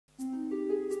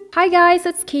Hi guys,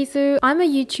 it's Kisu. I'm a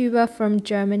YouTuber from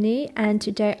Germany and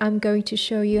today I'm going to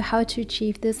show you how to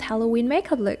achieve this Halloween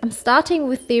makeup look. I'm starting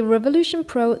with the Revolution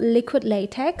Pro Liquid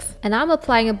Latex and I'm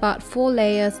applying about 4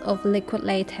 layers of liquid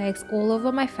latex all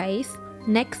over my face.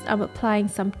 Next, I'm applying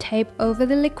some tape over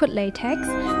the liquid latex.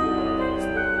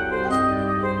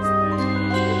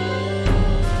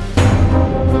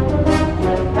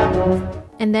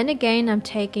 And then again, I'm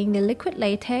taking the liquid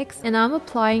latex and I'm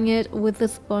applying it with the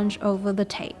sponge over the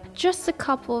tape. Just a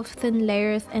couple of thin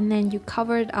layers and then you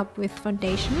cover it up with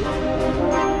foundation.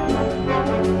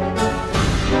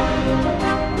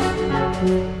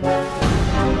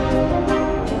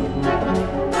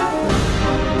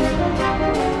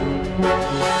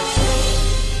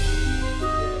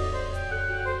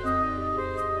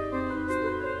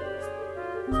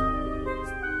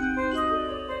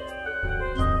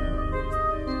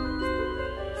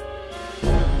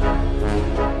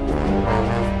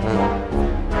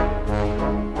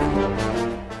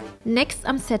 Next,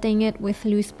 I'm setting it with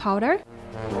loose powder.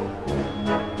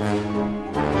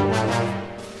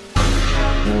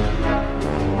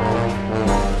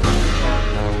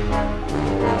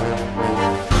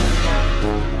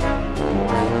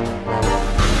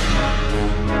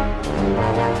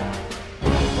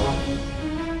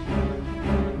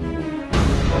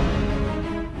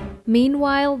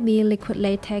 Meanwhile, the liquid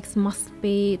latex must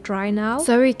be dry now,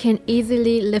 so you can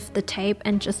easily lift the tape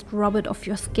and just rub it off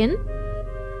your skin.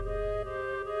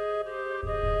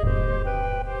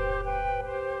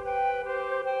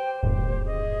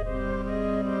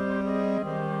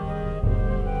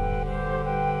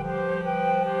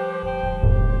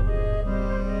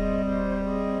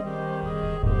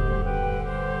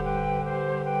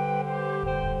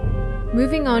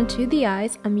 Moving on to the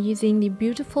eyes, I'm using the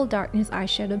Beautiful Darkness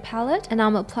eyeshadow palette and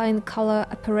I'm applying the color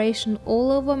Apparition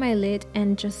all over my lid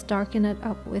and just darken it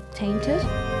up with Tainted.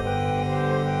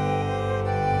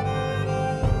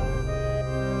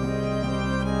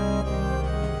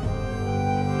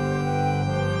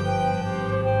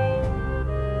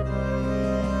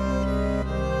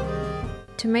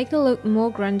 To make the look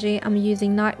more grungy, I'm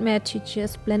using Nightmare to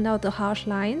just blend out the harsh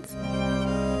lines.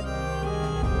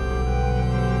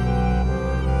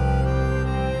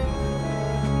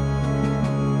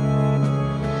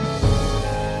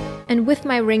 And with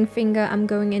my ring finger, I'm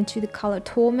going into the color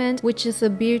Torment, which is a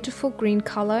beautiful green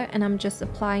color, and I'm just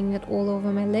applying it all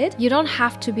over my lid. You don't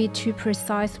have to be too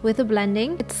precise with the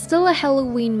blending. It's still a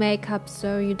Halloween makeup,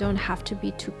 so you don't have to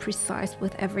be too precise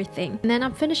with everything. And then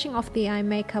I'm finishing off the eye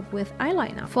makeup with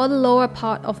eyeliner. For the lower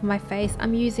part of my face,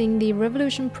 I'm using the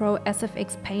Revolution Pro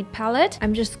SFX paint palette.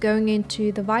 I'm just going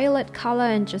into the violet color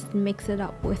and just mix it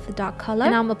up with the dark color.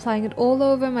 And I'm applying it all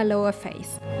over my lower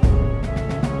face.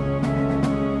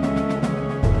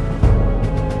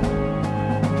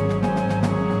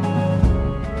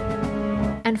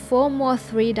 And for a more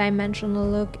three-dimensional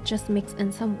look, just mix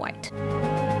in some white.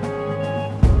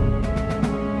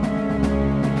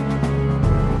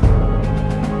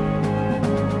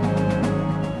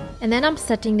 And then I'm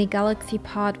setting the Galaxy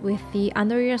part with the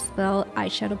Under Your Spell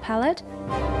eyeshadow palette.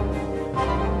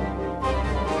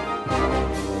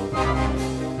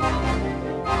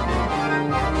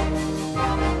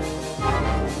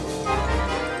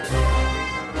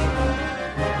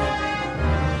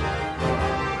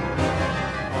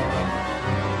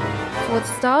 For the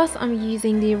stars, I'm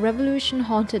using the Revolution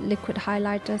Haunted Liquid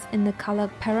Highlighters in the color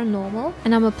Paranormal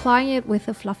and I'm applying it with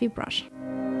a fluffy brush.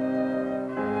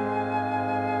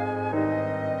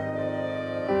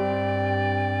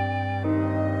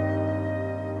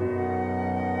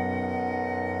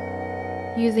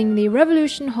 Using the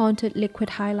Revolution Haunted Liquid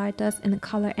Highlighters in the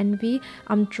color Envy,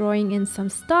 I'm drawing in some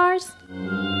stars.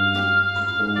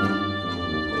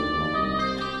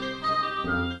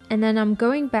 And then I'm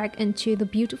going back into the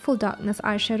Beautiful Darkness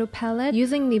eyeshadow palette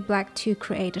using the black to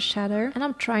create a shadow and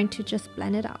I'm trying to just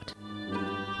blend it out.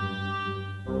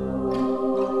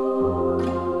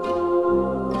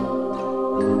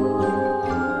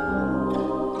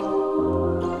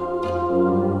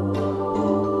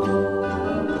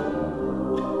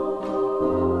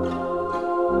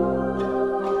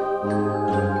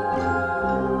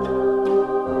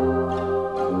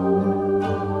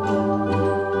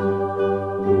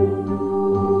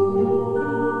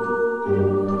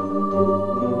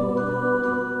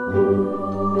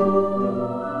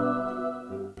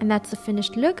 And that's the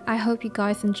finished look. I hope you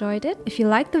guys enjoyed it. If you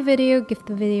liked the video, give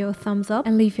the video a thumbs up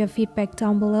and leave your feedback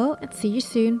down below and see you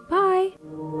soon. Bye!